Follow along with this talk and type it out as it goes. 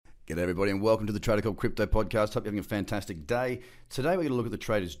G'day everybody and welcome to the Trader Cobb Crypto Podcast. Hope you're having a fantastic day. Today we're going to look at the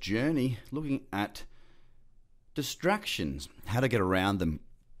trader's journey, looking at distractions, how to get around them,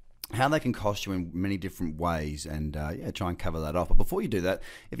 how they can cost you in many different ways, and try and cover that off. But before you do that,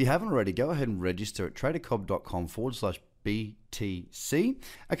 if you haven't already, go ahead and register at tradercobb.com/BTC.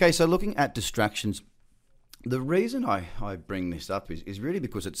 Okay, so looking at distractions, the reason I bring this up is really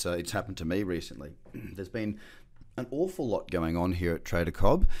because it's happened to me recently. There's been an awful lot going on here at Trader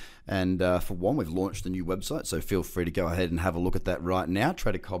Cobb, and for one, we've launched a new website, so feel free to go ahead and have a look at that right now,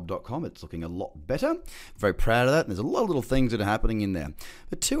 tradercobb.com. It's looking a lot better. Very proud of that, and there's a lot of little things that are happening in there.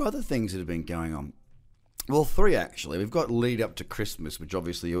 But two other things that have been going on. Well, three actually. We've got lead up to Christmas, which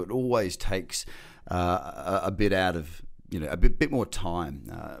obviously it always takes a bit out of a bit more time.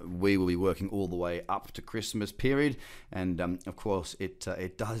 We will be working all the way up to Christmas period, and of course it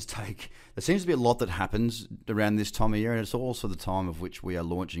does take. There seems to be a lot that happens around this time of year, and it's also the time of which we are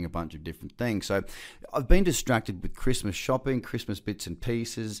launching a bunch of different things. So I've been distracted with Christmas shopping, Christmas bits and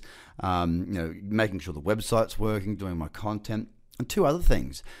pieces, making sure the website's working, doing my content, and two other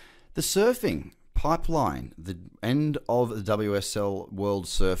things: the surfing pipeline, the end of the WSL World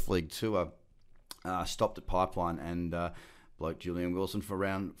Surf League Tour. Stopped at Pipeline, and bloke Julian Wilson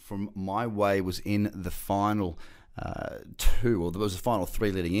from my way was in the final two, or there was the final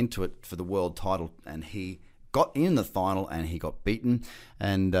three leading into it for the world title, and he got in the final and he got beaten.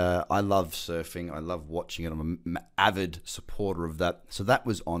 And I love surfing, I love watching it, I'm an avid supporter of that. So that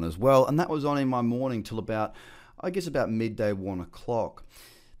was on as well, and that was on in my morning till about midday, 1 o'clock.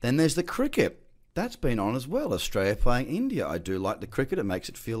 Then there's the cricket. That's been on as well. Australia playing India. I do like the cricket. It makes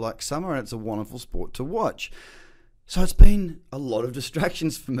it feel like summer, and it's a wonderful sport to watch. So it's been a lot of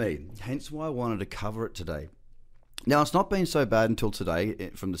distractions for me, hence why I wanted to cover it today. Now, it's not been so bad until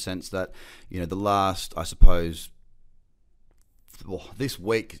today, from the sense that, the last, I suppose, this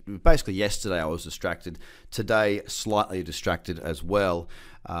week, basically yesterday I was distracted. Today, slightly distracted as well.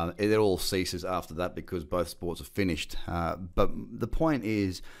 It all ceases after that because both sports are finished. But the point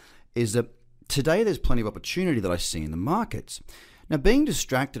is that today, there's plenty of opportunity that I see in the markets. Now, being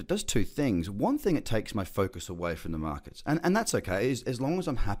distracted, it does two things. One thing, it takes my focus away from the markets. And that's okay, as long as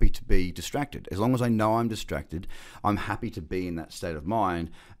I'm happy to be distracted. As long as I know I'm distracted, I'm happy to be in that state of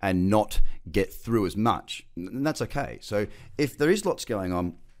mind and not get through as much. And that's okay. So if there is lots going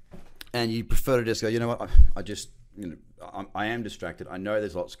on and you prefer to just go, I am distracted. I know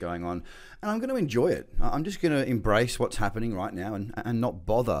there's lots going on, and I'm going to enjoy it. I'm just going to embrace what's happening right now and not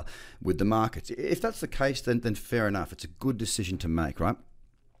bother with the markets. If that's the case, then fair enough. It's a good decision to make, right?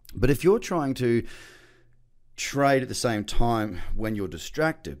 But if you're trying to trade at the same time when you're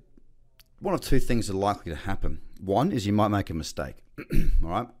distracted, one of two things are likely to happen. One is you might make a mistake, all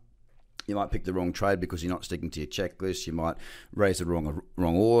right? You might pick the wrong trade because you're not sticking to your checklist. You might raise the wrong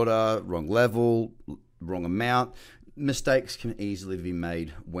order, wrong level, wrong amount. Mistakes can easily be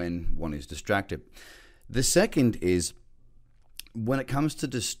made when one is distracted. The second is when it comes to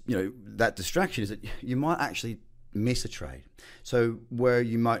that distraction, is that you might actually miss a trade. So where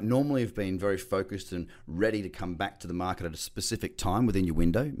you might normally have been very focused and ready to come back to the market at a specific time within your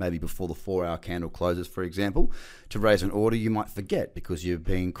window, maybe before the 4-hour candle closes, for example, to raise an order, you might forget because you're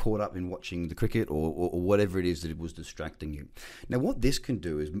being caught up in watching the cricket or whatever it is that was distracting you. Now, what this can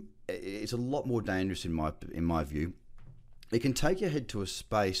do is it's a lot more dangerous in my view. It can take your head to a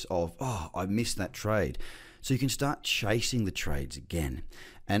space of, I missed that trade. So you can start chasing the trades again.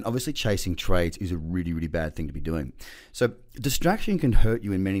 And obviously chasing trades is a really, really bad thing to be doing. So distraction can hurt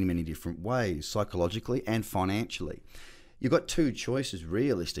you in many, many different ways, psychologically and financially. You've got two choices,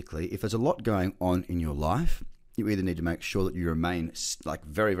 realistically. If there's a lot going on in your life, you either need to make sure that you remain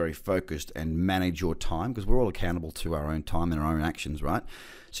very, very focused and manage your time, because we're all accountable to our own time and our own actions, right?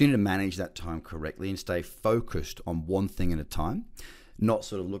 So you need to manage that time correctly and stay focused on one thing at a time, not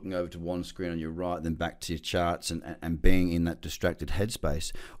sort of looking over to one screen on your right, then back to your charts and being in that distracted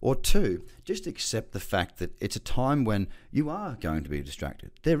headspace. Or two, just accept the fact that it's a time when you are going to be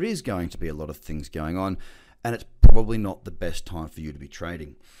distracted. There is going to be a lot of things going on, and it's probably not the best time for you to be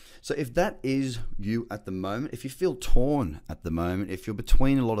trading. So if that is you at the moment, if you feel torn at the moment, if you're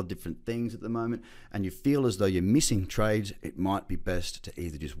between a lot of different things at the moment and you feel as though you're missing trades, it might be best to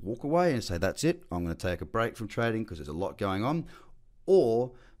either just walk away and say, that's it, I'm going to take a break from trading because there's a lot going on,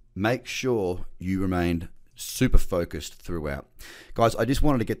 or make sure you remain super focused throughout. Guys, I just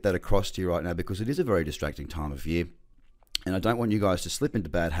wanted to get that across to you right now because it is a very distracting time of year, and I don't want you guys to slip into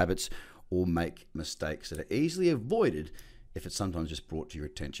bad habits or make mistakes that are easily avoided if it's sometimes just brought to your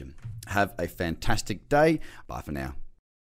attention. Have a fantastic day. Bye for now.